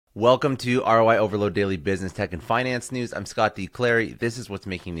Welcome to ROI Overload Daily Business Tech and Finance News. I'm Scott D. Clary. This is what's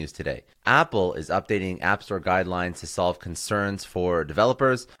making news today. Apple is updating App Store guidelines to solve concerns for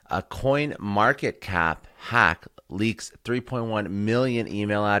developers. A CoinMarketCap hack leaks 3.1 million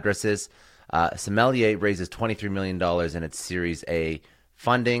email addresses. Sommelier raises $23 million in its Series A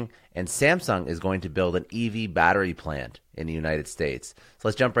funding, and Samsung is going to build an EV battery plant in the United States. So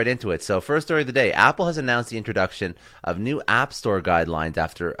let's jump right into it. So first story of the day, Apple has announced the introduction of new App Store guidelines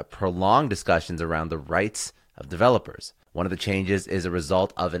after prolonged discussions around the rights of developers. One of the changes is a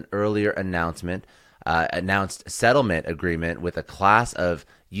result of an earlier announced settlement agreement with a class of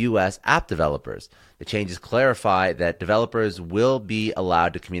U.S. app developers. The changes clarify that developers will be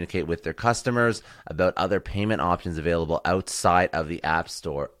allowed to communicate with their customers about other payment options available outside of the App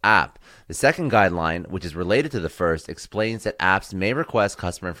Store app. The second guideline, which is related to the first, explains that apps may request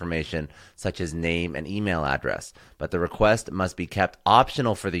customer information such as name and email address, but the request must be kept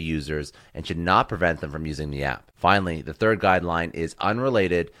optional for the users and should not prevent them from using the app. Finally, the third guideline is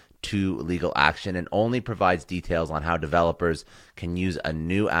unrelated to legal action and only provides details on how developers can use a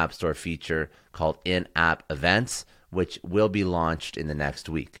new App Store feature called in-app events, which will be launched in the next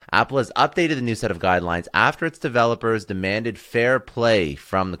week. Apple has updated the new set of guidelines after its developers demanded fair play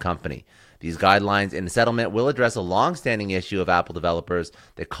from the company. These guidelines in the settlement will address a long-standing issue of Apple developers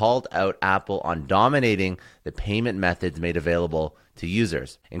that called out Apple on dominating the payment methods made available to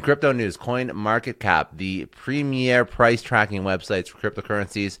users. In crypto news, CoinMarketCap, the premier price tracking websites for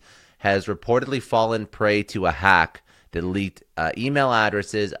cryptocurrencies, has reportedly fallen prey to a hack that leaked email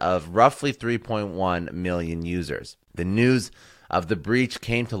addresses of roughly 3.1 million users. The news of the breach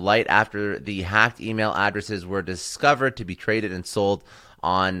came to light after the hacked email addresses were discovered to be traded and sold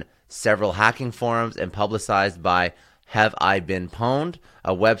on several hacking forums and publicized by Have I Been Pwned,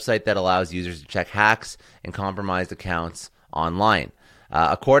 a website that allows users to check hacks and compromised accounts online.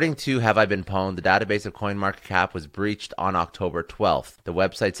 According to Have I Been Pwned, the database of CoinMarketCap was breached on October 12th. The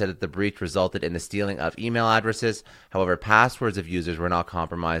website said that the breach resulted in the stealing of email addresses. However, passwords of users were not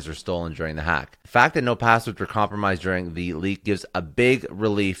compromised or stolen during the hack. The fact that no passwords were compromised during the leak gives a big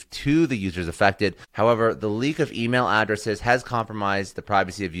relief to the users affected. However, the leak of email addresses has compromised the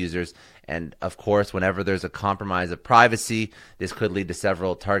privacy of users. And of course, whenever there's a compromise of privacy, this could lead to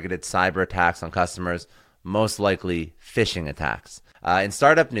several targeted cyber attacks on customers, most likely phishing attacks. In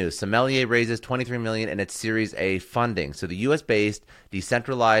startup news, Sommelier raises $23 million in its Series A funding. So the U.S.-based,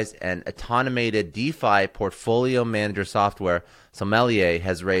 decentralized, and automated DeFi portfolio manager software, Sommelier,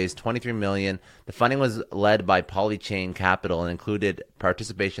 has raised $23 million. The funding was led by Polychain Capital and included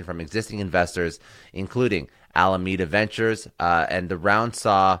participation from existing investors, including Alameda Ventures, and the round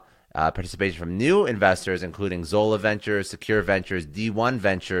saw participation from new investors, including Zola Ventures, Secure Ventures, D1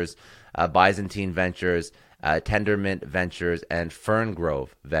 Ventures, Byzantine Ventures, Tendermint Ventures, and Ferngrove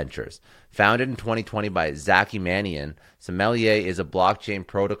Ventures. Founded in 2020 by Zaki Manian, Sommelier is a blockchain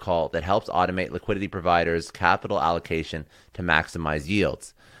protocol that helps automate liquidity providers' capital allocation to maximize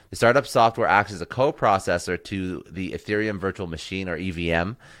yields. The startup software acts as a co-processor to the Ethereum Virtual Machine, or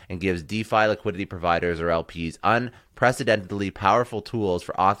EVM, and gives DeFi liquidity providers, or LPs, unprecedentedly powerful tools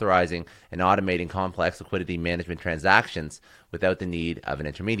for authorizing and automating complex liquidity management transactions without the need of an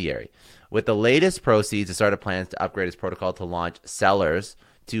intermediary. With the latest proceeds, the startup plans to upgrade its protocol to launch Cellars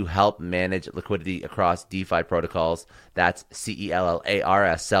to help manage liquidity across DeFi protocols. That's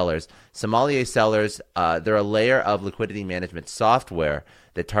CELLARS, Cellars. Sommelier Cellars, they're a layer of liquidity management software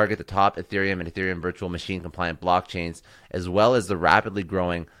that target the top Ethereum and Ethereum Virtual Machine compliant blockchains, as well as the rapidly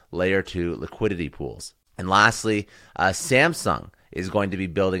growing Layer 2 liquidity pools. And lastly, Samsung is going to be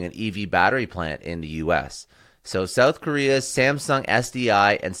building an EV battery plant in the U.S. So South Korea's Samsung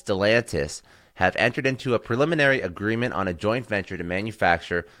SDI and Stellantis have entered into a preliminary agreement on a joint venture to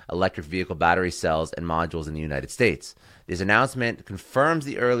manufacture electric vehicle battery cells and modules in the United States. This announcement confirms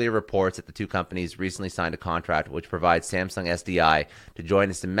the earlier reports that the two companies recently signed a contract which provides Samsung SDI to join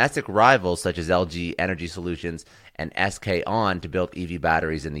its domestic rivals such as LG Energy Solutions and SK On to build EV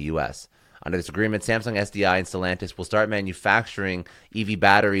batteries in the U.S. Under this agreement, Samsung SDI and Stellantis will start manufacturing EV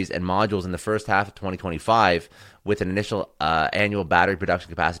batteries and modules in the first half of 2025 with an initial annual battery production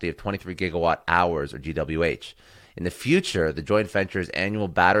capacity of 23 gigawatt hours, or GWH. In the future, the joint venture's annual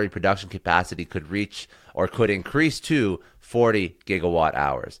battery production capacity could increase to 40 gigawatt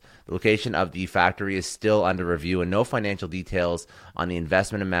hours. The location of the factory is still under review, and no financial details on the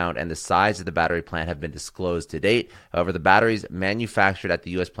investment amount and the size of the battery plant have been disclosed to date. However, the batteries manufactured at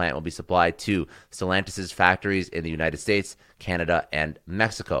the U.S. plant will be supplied to Stellantis' factories in the United States, Canada, and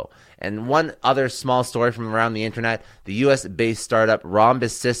Mexico. And one other small story from around the internet, the US-based startup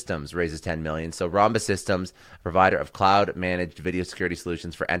Rhombus Systems raises $10 million. So Rhombus Systems, a provider of cloud-managed video security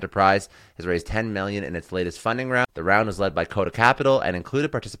solutions for enterprise, has raised $10 million in its latest funding round. The round was led by Coda Capital and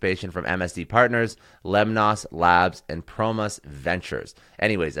included participation from MSD Partners, Lemnos Labs, and Promus Ventures.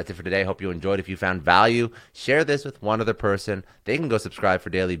 Anyways, that's it for today. I hope you enjoyed. If you found value, share this with one other person. They can go subscribe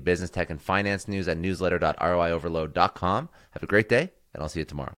for daily business, tech, and finance news at newsletter.roioverload.com. Have a great day, and I'll see you tomorrow.